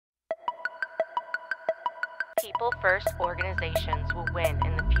People-first organizations will win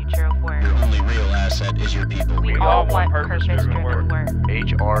in the future of work. Your only real asset is your people. We all want purpose-driven work.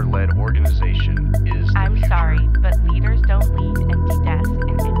 HR-led organization is the I'm future. sorry, but leaders don't lead empty desks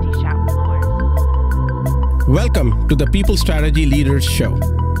and empty shop floors. Welcome to the People Strategy Leaders Show.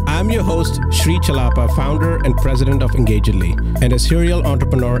 I'm your host, Sri Chalapa, founder and president of Engagedly, and a serial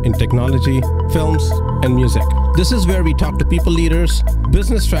entrepreneur in technology, films, and music. This is where we talk to people leaders,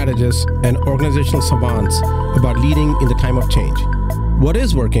 business strategists, and organizational savants about leading in the time of change. What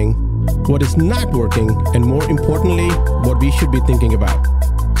is working, what is not working, and more importantly, what we should be thinking about.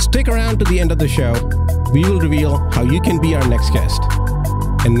 Stick around to the end of the show. We will reveal how you can be our next guest.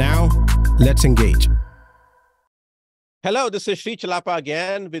 And now, let's engage. Hello, this is Sri Chalapa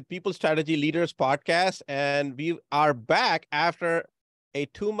again with People Strategy Leaders Podcast, and we are back after a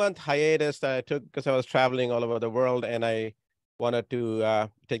 2-month hiatus that I took because I was traveling all over the world, and I wanted to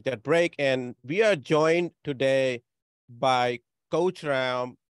take that break. And we are joined today by Coach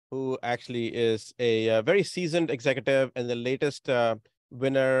Ram, who actually is a very seasoned executive and the latest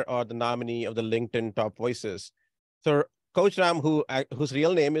winner or the nominee of the LinkedIn Top Voices. So Coach Ram, whose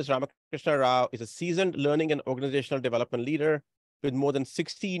real name is Ramakrishna Rao, is a seasoned learning and organizational development leader with more than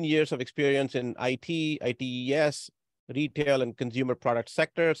 16 years of experience in IT, ITES, retail, and consumer product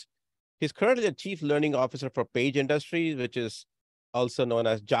sectors. He's currently the Chief Learning Officer for Page Industries, which is also known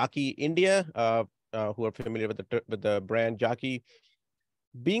as Jockey India, who are familiar with the brand Jockey.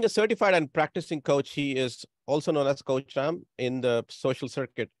 Being a certified and practicing coach, he is also known as Coach Ram in the social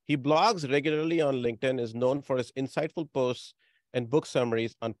circuit. He blogs regularly on LinkedIn, is known for his insightful posts and book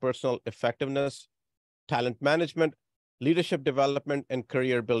summaries on personal effectiveness, talent management, leadership development, and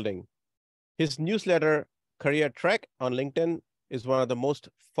career building. His newsletter, Career Trek on LinkedIn, is one of the most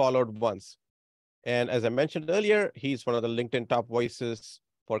followed ones. And as I mentioned earlier, he's one of the LinkedIn Top Voices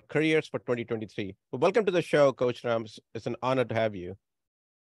for Careers for 2023. Well, welcome to the show, Coach Ram. It's an honor to have you.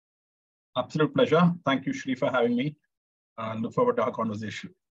 Absolute pleasure. Thank you, Shri, for having me. Look forward to our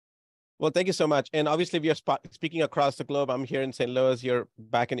conversation. Well, thank you so much. And obviously, we are speaking across the globe. I'm here in St. Louis. You're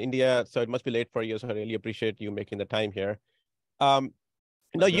back in India, so it must be late for you. So I really appreciate you making the time here.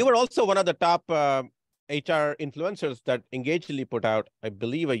 You were also one of the top HR influencers that Engagedly put out, I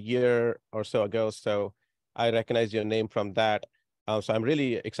believe, a year or so ago. So I recognize your name from that. So I'm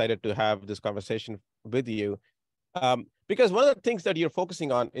really excited to have this conversation with you. Because one of the things that you're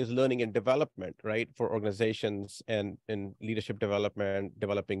focusing on is learning and development, right? For organizations and in leadership development,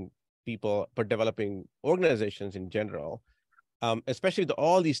 developing people, but developing organizations in general, especially with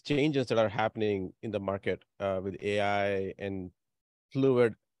all these changes that are happening in the market with AI and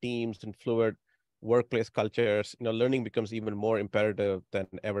fluid teams and fluid workplace cultures. Learning becomes even more imperative than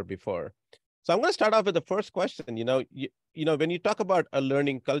ever before. So I'm going to start off with the first question. When you talk about a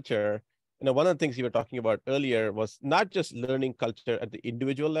learning culture, one of the things you were talking about earlier was not just learning culture at the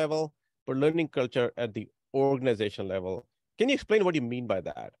individual level, but learning culture at the organizational level. Can you explain what you mean by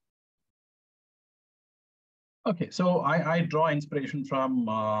that? Okay, so I draw inspiration from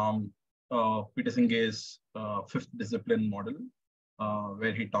Peter Singh's fifth discipline model,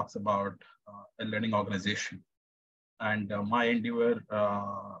 where he talks about a learning organization. And my endeavor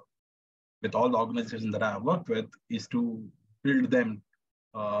with all the organizations that I have worked with is to build them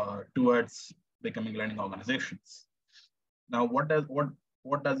towards becoming learning organizations. Now, what does a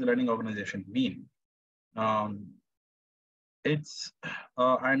learning organization mean? The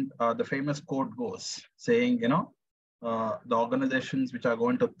famous quote goes saying, the organizations which are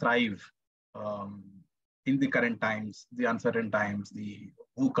going to thrive in the current times, the uncertain times, the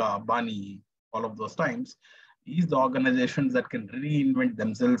VUCA, BANI, all of those times, is the organizations that can reinvent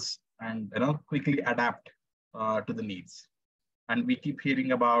themselves and quickly adapt to the needs. And we keep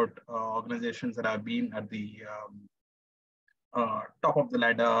hearing about organizations that have been at the top of the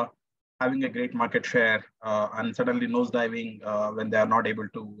ladder, having a great market share, and suddenly nosediving when they are not able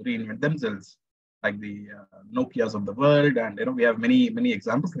to reinvent themselves, like the Nokias of the world. And we have many, many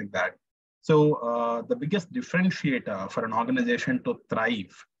examples like that. So the biggest differentiator for an organization to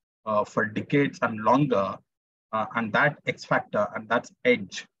thrive for decades and longer, and that X factor and that's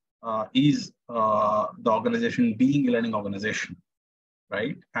edge, is the organization being a learning organization,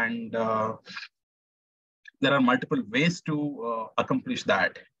 right? And there are multiple ways to accomplish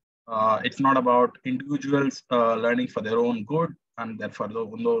that. It's not about individuals learning for their own good and therefore their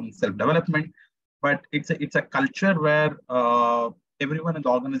own self-development, but it's a culture where everyone in the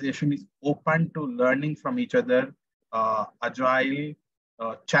organization is open to learning from each other, agile,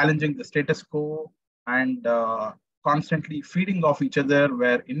 challenging the status quo, and constantly feeding off each other,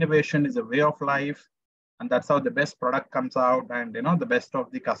 where innovation is a way of life, and that's how the best product comes out, and the best of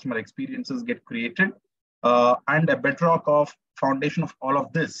the customer experiences get created. And a bedrock of foundation of all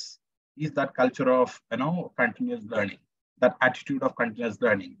of this is that culture of continuous learning, that attitude of continuous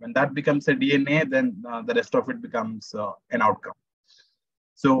learning. When that becomes a DNA, then the rest of it becomes an outcome.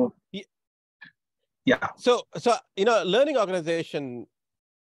 So yeah. So learning organization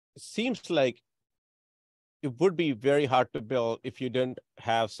seems like it would be very hard to build if you didn't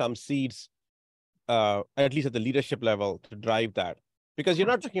have some seeds, at least at the leadership level, to drive that. Because you're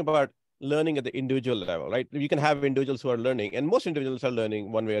not talking about learning at the individual level, right? You can have individuals who are learning, and most individuals are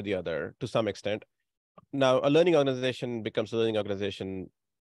learning one way or the other to some extent. Now, a learning organization becomes a learning organization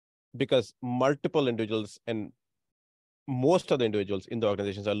because multiple individuals and most of the individuals in the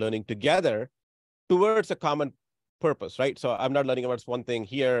organizations are learning together towards a common purpose, right? So I'm not learning about one thing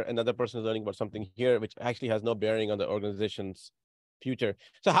here, another person is learning about something here, which actually has no bearing on the organization's future.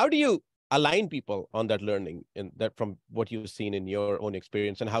 So how do you align people on that learning in that from what you've seen in your own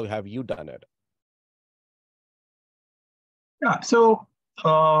experience, and how have you done it? Yeah. So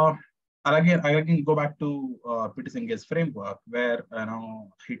I again go back to Peter Singh's framework, where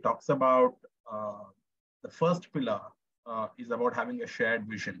he talks about the first pillar is about having a shared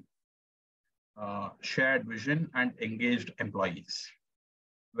vision and engaged employees,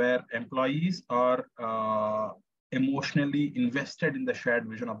 where employees are emotionally invested in the shared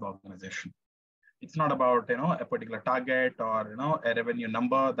vision of the organization. It's not about a particular target or a revenue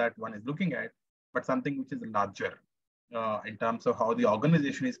number that one is looking at, but something which is larger in terms of how the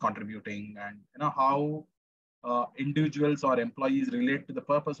organization is contributing, and how individuals or employees relate to the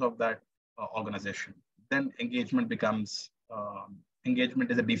purpose of that organization. Then engagement is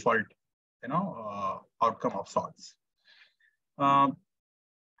a default outcome of sorts.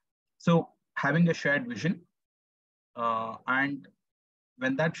 So having a shared vision, and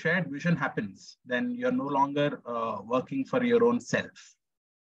when that shared vision happens, then you're no longer working for your own self.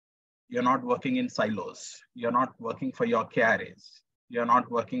 You're not working in silos. You're not working for your KRAs. You're not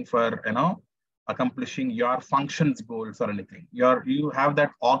working for accomplishing your functions goals or anything. You have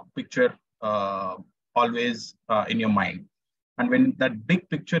that org picture always in your mind. And when that big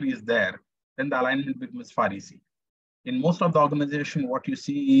picture is there, then the alignment becomes far easy. In most of the organization, what you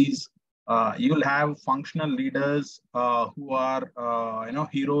see is you'll have functional leaders who are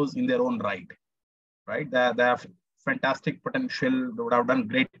heroes in their own right? They have fantastic potential. They would have done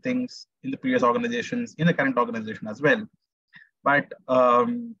great things in the previous organizations, in the current organization as well. But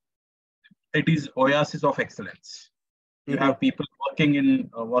it is oasis of excellence. You have people working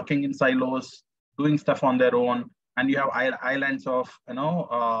in silos, doing stuff on their own, and you have islands of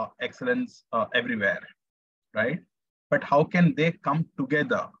excellence everywhere, right? But how can they come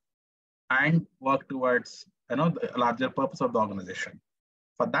together and work towards the larger purpose of the organization?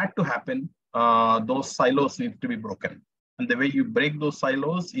 For that to happen, those silos need to be broken, and the way you break those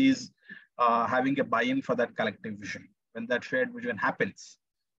silos is having a buy-in for that collective vision. When that shared vision happens,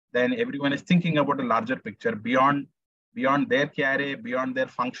 then everyone is thinking about a larger picture beyond their KRA, beyond their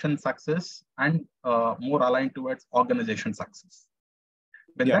function success, and more aligned towards organization success.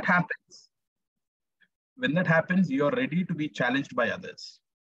 When that happens, you're ready to be challenged by others,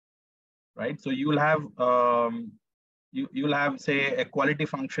 right? So you will have you'll have, say, a quality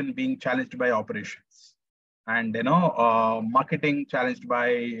function being challenged by operations, and marketing challenged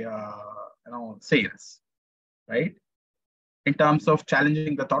by sales, right? In terms of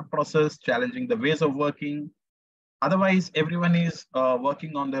challenging the thought process, challenging the ways of working. Otherwise, everyone is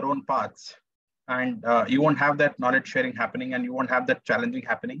working on their own paths, and you won't have that knowledge sharing happening, and you won't have that challenging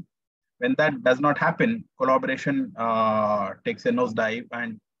happening. When that does not happen, collaboration takes a nosedive,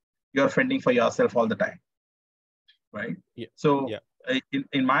 and you're fending for yourself all the time, right? Yeah. So yeah.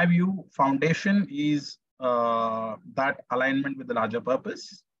 In my view, foundation is that alignment with the larger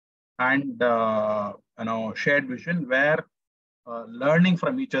purpose, and shared vision, where learning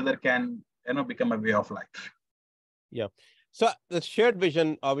from each other can become a way of life. Yeah. So the shared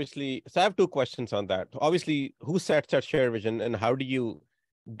vision, obviously, so I have two questions on that. Obviously, who sets that shared vision, and how do you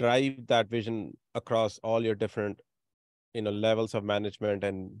drive that vision across all your different levels of management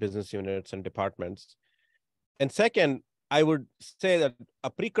and business units and departments? And second, I would say that a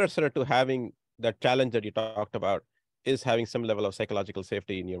precursor to having that challenge that you talked about is having some level of psychological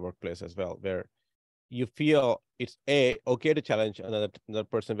safety in your workplace as well, where you feel it's okay to challenge another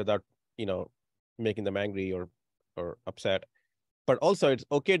person without making them angry or upset, but also it's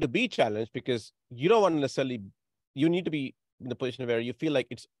okay to be challenged, because you don't want to necessarily, you need to be in the position where you feel like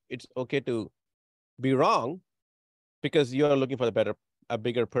it's okay to be wrong, because you're looking for a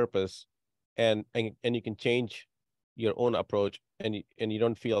bigger purpose, and you can change your own approach, and you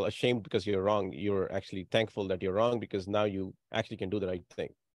don't feel ashamed because you're wrong. You're actually thankful that you're wrong, because now you actually can do the right thing.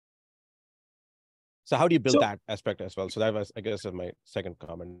 So how do you build So that aspect as well? So that was, I guess, my second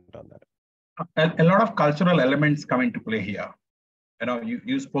comment on that. a lot of cultural elements come into play here.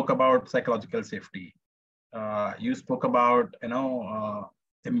 You spoke about psychological safety. You spoke about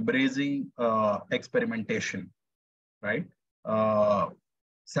embracing experimentation, right?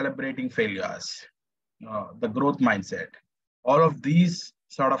 Celebrating failures, the growth mindset. All of these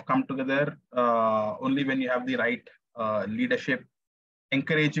sort of come together only when you have the right leadership,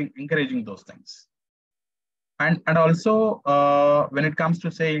 encouraging those things. And also when it comes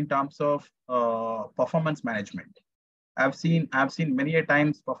to, say, in terms of performance management, I've seen many a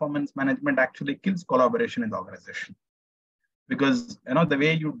times performance management actually kills collaboration in the organization, because the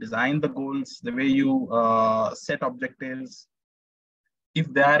way you design the goals, the way you set objectives,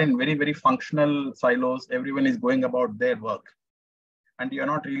 if they are in very, very functional silos, everyone is going about their work, and you're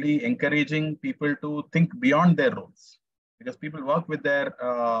not really encouraging people to think beyond their roles, because people work with their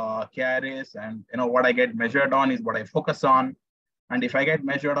KRAs, and what I get measured on is what I focus on. And if I get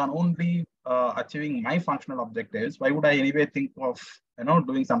measured on only achieving my functional objectives, why would I anyway think of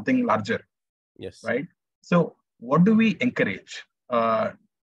doing something larger? Yes. Right. So what do we encourage?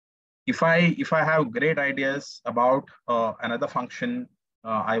 If I have great ideas about another function,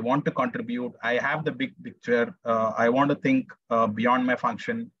 I want to contribute. I have the big picture. I want to think beyond my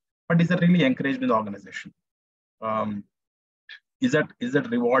function. But is that really encouraged in the organization? Is that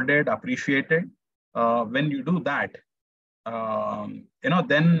rewarded, appreciated? When you do that,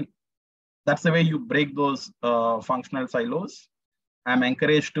 then that's the way you break those functional silos. I'm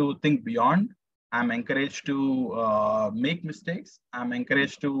encouraged to think beyond. I'm encouraged to make mistakes. I'm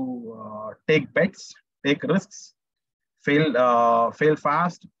encouraged to take bets, take risks, fail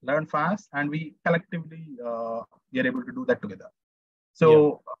fast, learn fast, and we collectively we are able to do that together.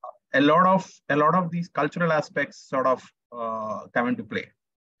 So a lot of these cultural aspects sort of come into play.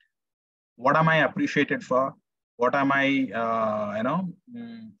 What am I appreciated for? What am I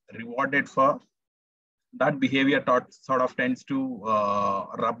rewarded for? That behavior sort of tends to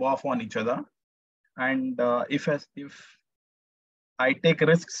rub off on each other. And if I take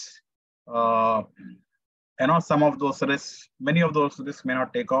risks, some of those risks, many of those risks may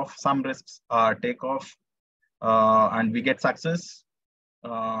not take off. Some risks take off, and we get success.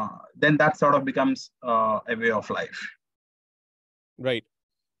 Then that sort of becomes a way of life. Right.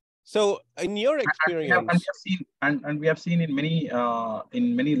 So, in your experience, we have seen in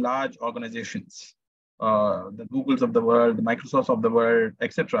many large organizations, the Googles of the world, the Microsofts of the world,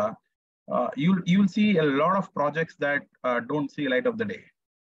 etc. You'll see a lot of projects that don't see light of the day.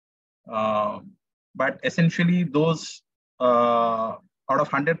 But essentially, those out of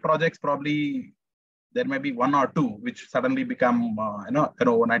 100 projects, probably there may be one or two which suddenly become an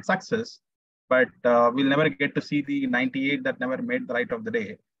overnight success. But we'll never get to see the 98 that never made the light of the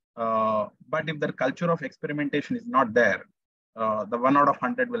day. But if the culture of experimentation is not there, the 1 out of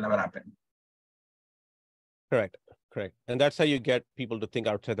 100 will never happen. Correct. And that's how you get people to think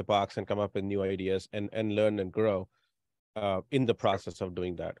outside the box and come up with new ideas and learn and grow in the process of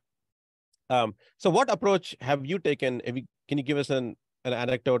doing that. So what approach have you taken? Can you give us an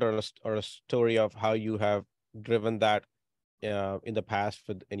anecdote or a story of how you have driven that in the past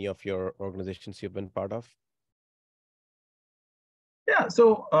with any of your organizations you've been part of? Yeah,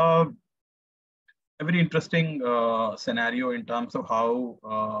 so a very interesting scenario in terms of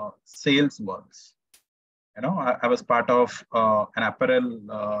how sales works. I was part of an apparel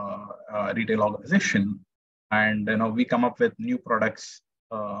retail organization, and we come up with new products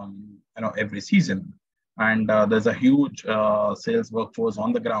every season, and there's a huge sales workforce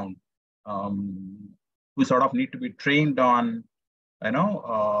on the ground who sort of need to be trained on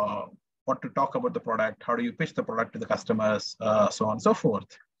what to talk about the product, how do you pitch the product to the customers, so on and so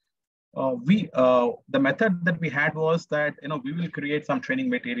forth. The method that we had was that we will create some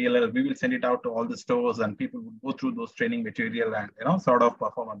training material, we will send it out to all the stores, and people would go through those training material and sort of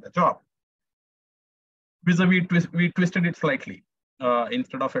perform on the job. We twisted it slightly.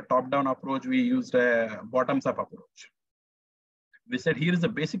 Instead of a top-down approach, we used a bottoms-up approach. We said, here is the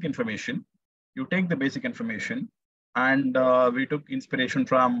basic information. You take the basic information, and we took inspiration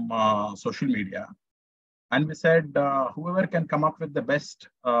from social media. And we said, whoever can come up with the best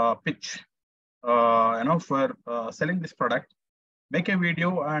pitch, for selling this product, make a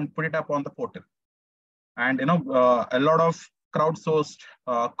video and put it up on the portal. And a lot of crowdsourced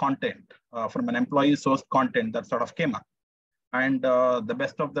content from an employee-sourced content that sort of came up. And the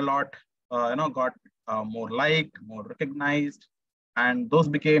best of the lot, got more liked, more recognized, and those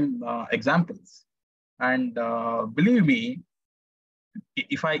became examples. And believe me,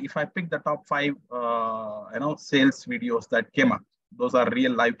 if I pick the top 5, sales videos that came up, those are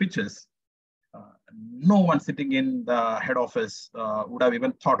real live pitches. no one sitting in the head office would have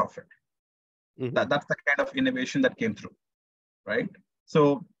even thought of it. Mm-hmm. That's the kind of innovation that came through, right?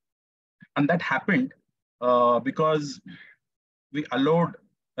 So, and that happened because we allowed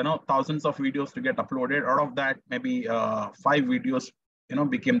thousands of videos to get uploaded. Out of that, maybe 5 videos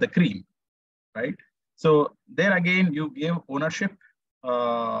became the cream, right? So there again, you gave ownership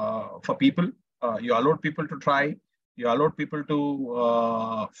for people. You allowed people to try. You allowed people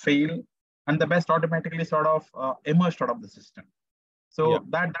to fail, and the best automatically sort of emerged out of the system. So Yeah.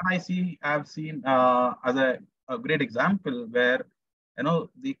 that I've seen as a great example where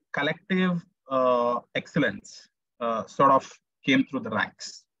the collective excellence sort of came through the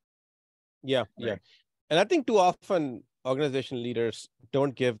ranks. Yeah. Right? Yeah. And I think too often organization leaders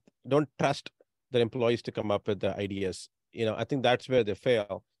don't trust their employees to come up with the ideas. I think that's where they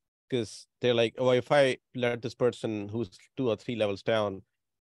fail, because they're like, oh, if I let this person who's 2 or 3 levels down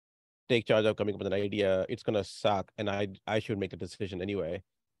take charge of coming up with an idea, it's gonna suck, and I should make the decision anyway.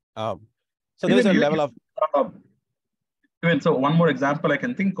 So there's Even a you, level of uh, even so, one more example I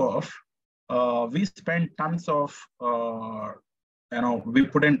can think of. We spend tons of we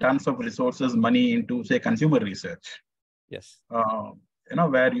put in tons of resources, money into say consumer research. yes.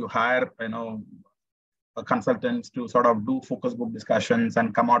 Where you hire consultants to sort of do focus group discussions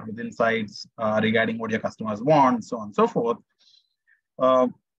and come out with insights regarding what your customers want, so on and so forth. Uh,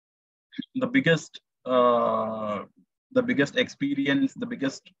 the biggest experience,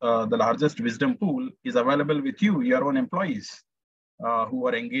 the largest wisdom pool is available with you, your own employees, who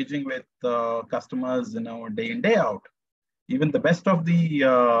are engaging with customers, day in, day out. Even the best of the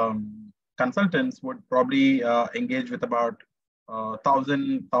consultants would probably engage with about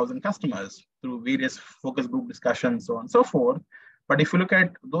 1,000 customers through various focus group discussions, so on and so forth. But if you look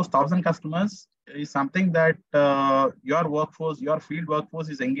at those 1,000 customers, is something that your workforce, your field workforce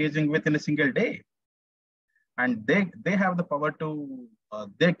is engaging with in a single day. And they have the power to,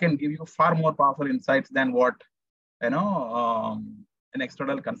 they can give you far more powerful insights than what, an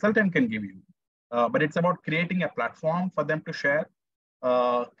external consultant can give you. But it's about creating a platform for them to share,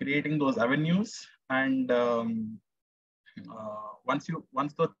 creating those avenues. And once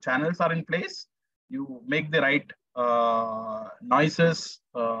the channels are in place, you make the right noises,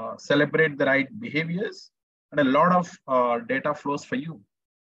 celebrate the right behaviors, and a lot of data flows for you.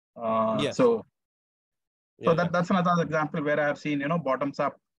 Yes. So Yeah. that's another example where I have seen, bottoms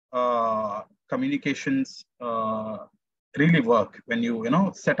up communications really work when you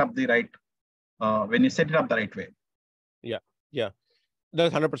set up the right, when you set it up the right way. Yeah. Yeah.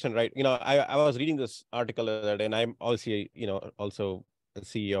 That's 100% right. I was reading this article the other day, and I'm also, also a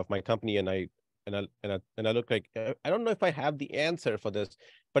CEO of my company, and I look like, I don't know if I have the answer for this,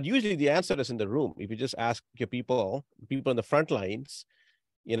 but usually the answer is in the room. If you just ask your people in the front lines,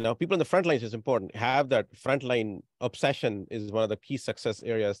 people in the front lines is important. Have that frontline obsession is one of the key success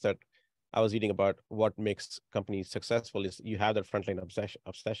areas that I was reading about. What makes companies successful is you have that frontline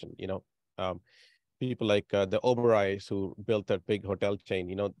obsession. People like the Oberoi's, who built that big hotel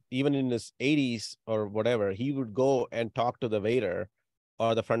chain, even in his 80s or whatever, he would go and talk to the waiter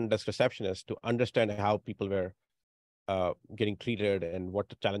or the front desk receptionist to understand how people were getting treated and what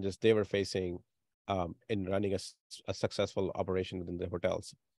the challenges they were facing in running a successful operation within the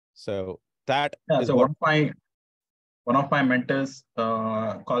hotels. So that is so what one of my mentors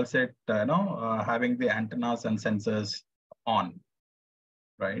calls it, having the antennas and sensors on,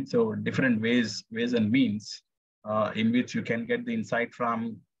 right? So different ways and means in which you can get the insight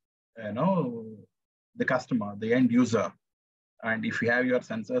from, the customer, the end user. And if you have your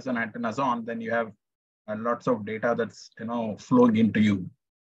sensors and antennas on, then you have lots of data that's, flowing into you,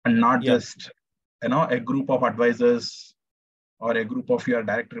 and not just, a group of advisors or a group of your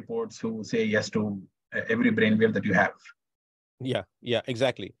direct reports who say yes to every brainwave that you have. Yeah,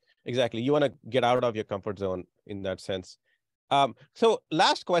 exactly. You want to get out of your comfort zone in that sense. So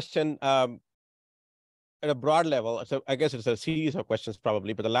last question, at a broad level. So I guess it's a series of questions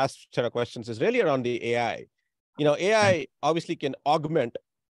probably, but the last set of questions is really around the AI. AI obviously can augment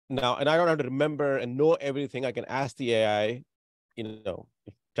now, and I don't have to remember and know everything. I can ask the AI,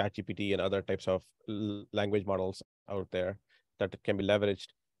 ChatGPT and other types of language models out there that can be leveraged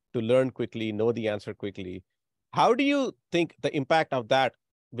to learn quickly, know the answer quickly. How do you think the impact of that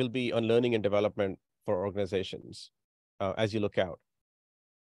will be on learning and development for organizations as you look out?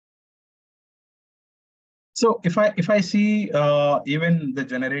 So if I see even the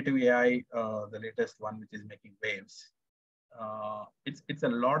generative AI, the latest one which is making waves, it's a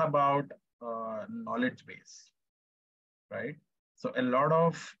lot about knowledge base, right? So a lot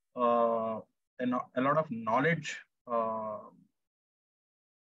of knowledge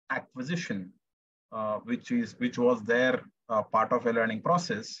acquisition which was their part of a learning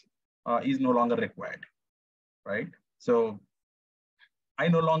process, is no longer required, right? So I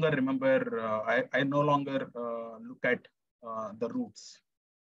no longer remember, I no longer look at the routes.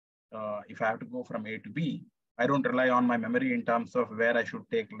 If I have to go from A to B, I don't rely on my memory in terms of where I should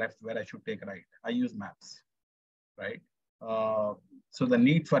take left, where I should take right. I use maps, right? So the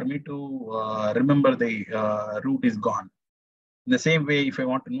need for me to remember the route is gone. In the same way, if I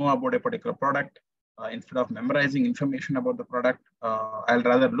want to know about a particular product, instead of memorizing information about the product, I'll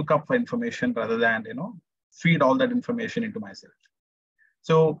rather look up for information rather than feed all that information into myself.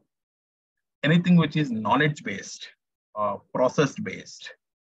 So anything which is knowledge based, process based,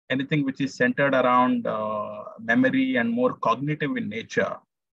 anything which is centered around memory and more cognitive in nature,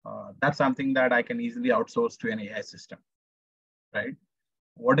 that's something that I can easily outsource to an AI system, right?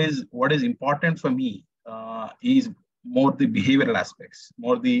 What is important for me is more the behavioral aspects,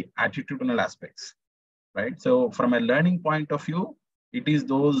 more the attitudinal aspects, right? So from a learning point of view, it is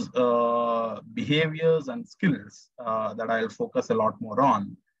those behaviors and skills that I'll focus a lot more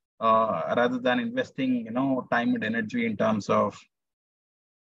on, rather than investing time and energy in terms of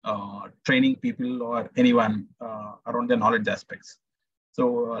training people or anyone around the knowledge aspects.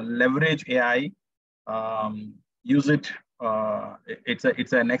 So leverage AI, use it.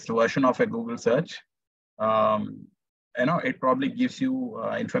 It's a next version of a Google search. It probably gives you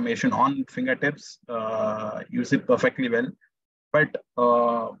information on fingertips. Use it perfectly well, but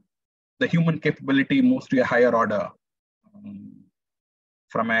the human capability moves to a higher order,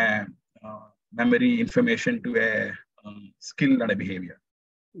 from a memory information to a skill and a behavior.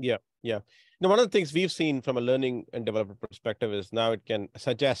 Yeah. Now, one of the things we've seen from a learning and developer perspective is now it can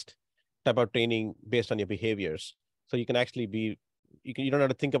suggest type of training based on your behaviors. So you can actually you don't have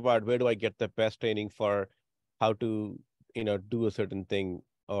to think about where do I get the best training for how to, do a certain thing,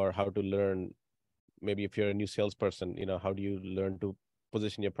 or how to learn. Maybe if you're a new salesperson, how do you learn to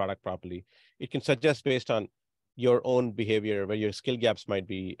position your product properly? It can suggest based on your own behavior, where your skill gaps might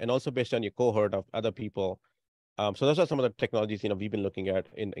be, and also based on your cohort of other people. So those are some of the technologies, we've been looking at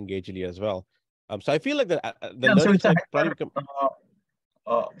in Engagely as well. So I feel like the learning so side probably become...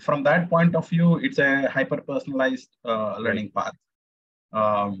 from that point of view, it's a hyper-personalized learning path.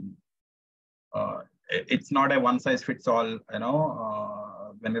 It's not a one-size-fits-all,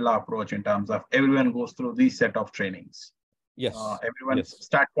 vanilla approach in terms of everyone goes through these set of trainings. Yes. Everyone's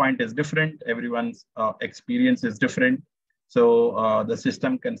start point is different. Everyone's experience is different. So the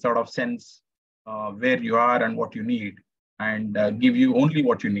system can sort of sense where you are and what you need, and give you only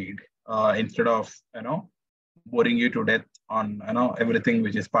what you need, instead of boring you to death on everything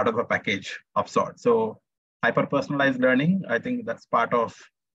which is part of a package of sorts. So hyper personalized learning, I think that's part of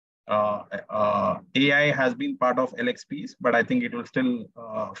AI has been part of LXPs, but I think it will still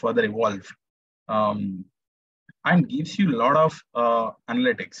further evolve, and gives you a lot of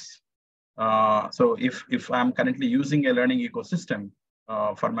analytics. So if I'm currently using a learning ecosystem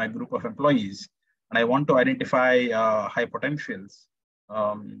for my group of employees, and I want to identify high potentials,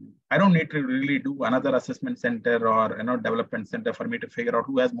 I don't need to really do another assessment center or development center for me to figure out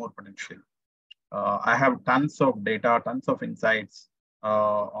who has more potential. I have tons of data, tons of insights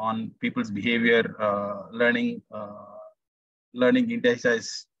on people's behavior, learning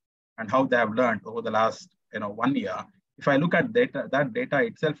indices, and how they have learned over the last 1 year. If I look at that data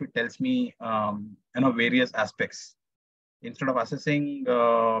itself, it tells me various aspects. Instead of assessing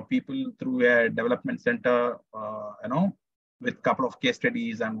people through a development center, with a couple of case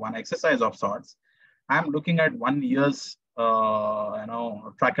studies and one exercise of sorts, I'm looking at 1 year's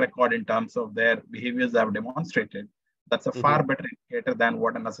track record in terms of their behaviors they have demonstrated. That's a far better indicator than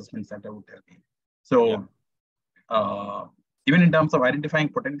what an assessment center would tell me. So even in terms of identifying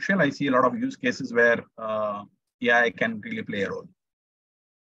potential, I see a lot of use cases where AI can really play a role.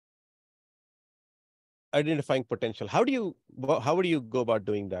 Identifying potential. How would you go about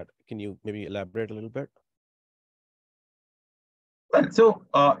doing that? Can you maybe elaborate a little bit? Well, so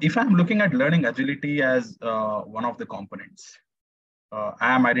if I'm looking at learning agility as one of the components,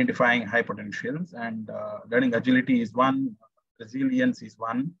 I am identifying high potentials, and learning agility is one, resilience is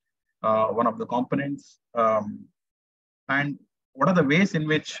one of the components. And what are the ways in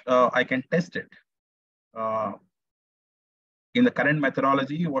which I can test it? In the current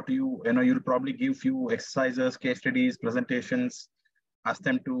methodology, you'll probably give few exercises, case studies, presentations, ask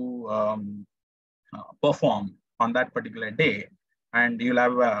them to perform on that particular day, and you'll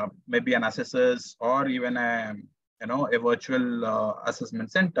have maybe an assessors or even a virtual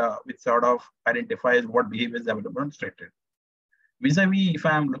assessment center which sort of identifies what behaviors have been demonstrated. Vis-a-vis, if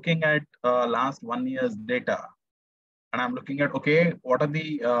I'm looking at last 1 year's data, and I'm looking at, okay, what are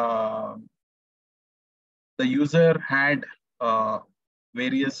the the user had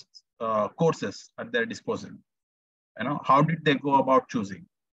various courses at their disposal. How did they go about choosing?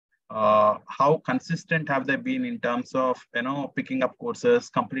 How consistent have they been in terms of picking up courses,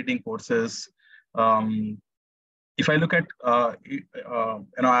 completing courses? If I look at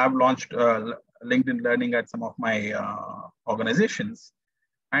I've launched LinkedIn Learning at some of my organizations,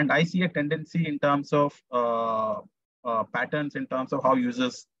 and I see a tendency in terms of patterns in terms of how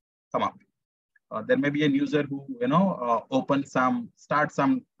users come up. There may be a user who starts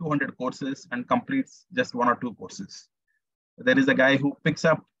some 200 courses and completes just 1 or 2 courses. There is a guy who picks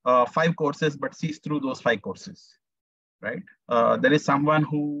up 5 courses but sees through those 5 courses, right? There is someone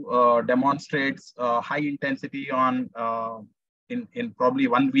who demonstrates high intensity on in probably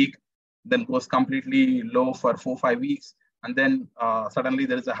 1 week, then goes completely low for 4-5 weeks, and then suddenly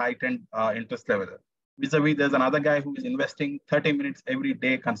there is a high interest level. Vis-a-vis, there's another guy who is investing 30 minutes every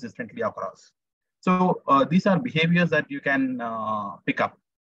day consistently across. So these are behaviors that you can pick up.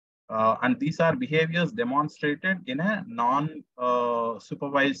 And these are behaviors demonstrated in a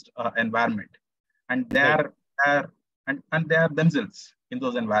non-supervised environment. And they are and they are themselves in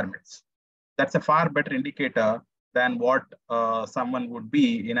those environments. That's a far better indicator than what someone would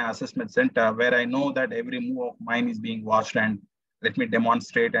be in an assessment center, where I know that every move of mine is being watched and let me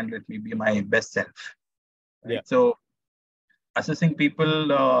demonstrate and let me be my best self. Right? Yeah. So assessing people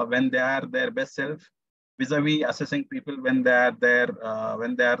when they are their best self, vis-a-vis assessing people when they are their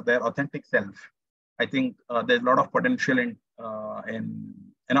authentic self. I think there's a lot of potential in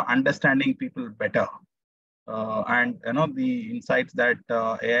understanding people better, and the insights that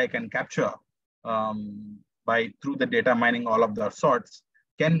AI can capture through the data mining, all of the sorts,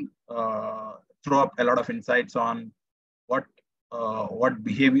 can throw up a lot of insights on what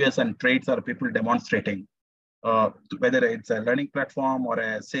behaviors and traits are people demonstrating. Whether it's a learning platform or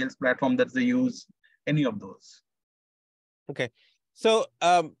a sales platform that they use, any of those. Okay. So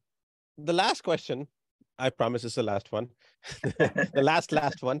the last question, I promise is the last one, the last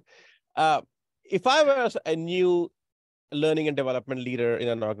one. If I was a new learning and development leader in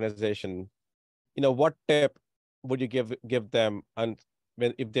an organization, what tip would you give them, and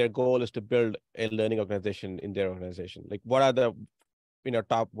if their goal is to build a learning organization in their organization? Like, what are the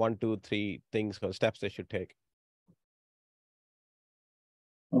top 1, 2, 3 things or steps they should take?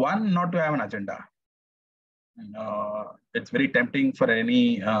 One, not to have an agenda. It's very tempting for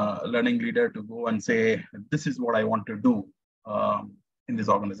any learning leader to go and say, this is what I want to do in this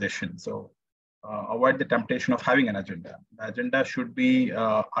organization. So avoid the temptation of having an agenda. The agenda should be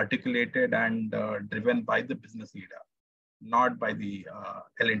articulated and driven by the business leader, not by the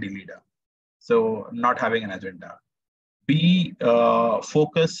L&D leader. So not having an agenda.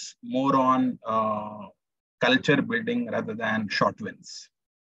 Focus more on culture building rather than short wins.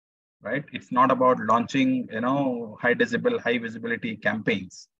 Right? It's not about launching, high decibel, high visibility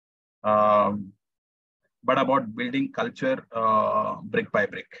campaigns, but about building culture brick by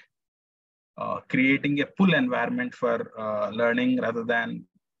brick, creating a pull environment for learning rather than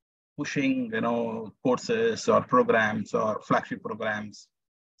pushing, courses or programs or flagship programs,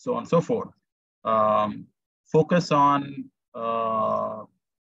 so on and so forth. Focus on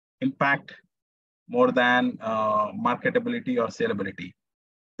impact more than marketability or salability.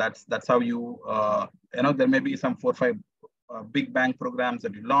 That's how you, there may be some 4 or 5 big bang programs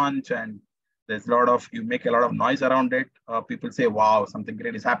that you launch, and there's you make a lot of noise around it. People say, wow, something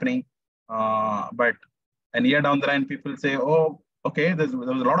great is happening. But a year down the line, people say, oh, okay, there was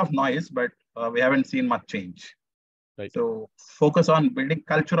a lot of noise, but we haven't seen much change. Right. So focus on building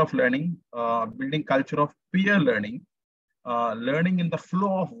culture of learning, building culture of peer learning, learning in the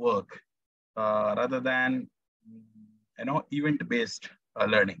flow of work, rather than, event-based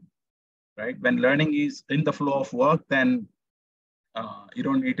learning, right? When learning is in the flow of work, then you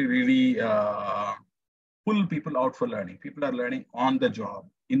don't need to really pull people out for learning. People are learning on the job,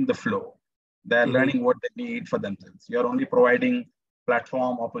 in the flow. They're learning what they need for themselves. You're only providing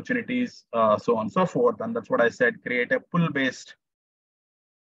platform opportunities, so on and so forth. And that's what I said, create a pull-based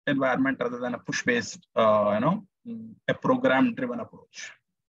environment rather than a push-based, a program-driven approach.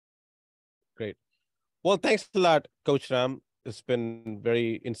 Great. Well, thanks a lot, Coach Ram. It's been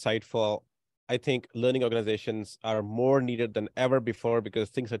very insightful. I think learning organizations are more needed than ever before because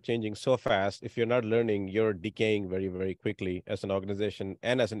things are changing so fast. If you're not learning, you're decaying very, very quickly as an organization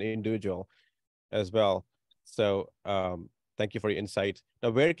and as an individual as well. So thank you for your insights. Now,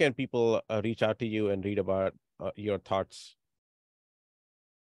 where can people reach out to you and read about your thoughts?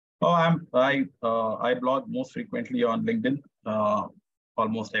 Oh, I blog most frequently on LinkedIn,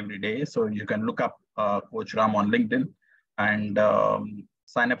 almost every day. So you can look up Coach Ram on LinkedIn and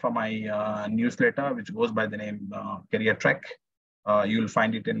sign up for my newsletter, which goes by the name Career Trek. You'll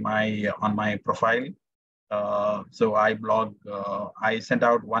find it on my profile. So I blog. I send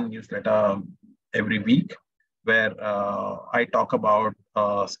out one newsletter every week where I talk about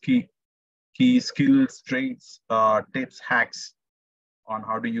key skills, traits, tips, hacks on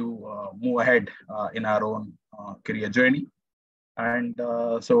how do you move ahead in our own career journey. And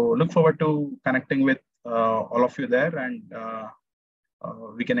so look forward to connecting with all of you there, and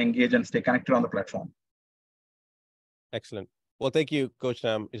we can engage and stay connected on the platform. Excellent. Well, thank you, Coach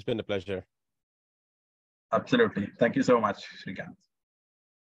Nam. It's been a pleasure. Absolutely. Thank you so much, Srikanth.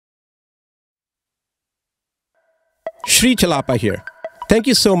 Sri Chalapa here. Thank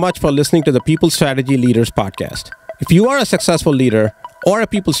you so much for listening to the People Strategy Leaders podcast. If you are a successful leader or a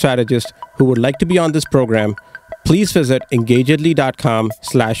people strategist who would like to be on this program, please visit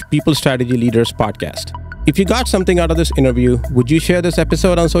engagedly.com/People Strategy Leaders podcast. If you got something out of this interview, would you share this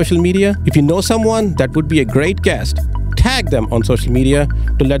episode on social media? If you know someone that would be a great guest, tag them on social media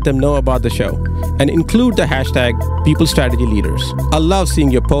to let them know about the show and include the hashtag People Strategy Leaders. I love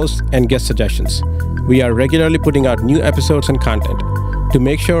seeing your posts and guest suggestions. We are regularly putting out new episodes and content. To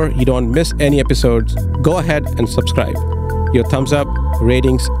make sure you don't miss any episodes, go ahead and subscribe. Your thumbs up,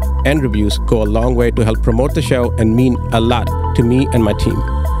 ratings, and reviews go a long way to help promote the show and mean a lot to me and my team.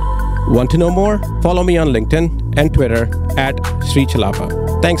 Want to know more? Follow me on LinkedIn and Twitter @Sri Chalapa.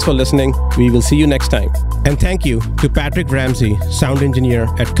 Thanks for listening. We will see you next time. And thank you to Patrick Ramsey, sound engineer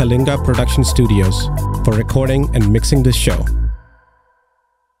at Kalinga Production Studios, for recording and mixing this show.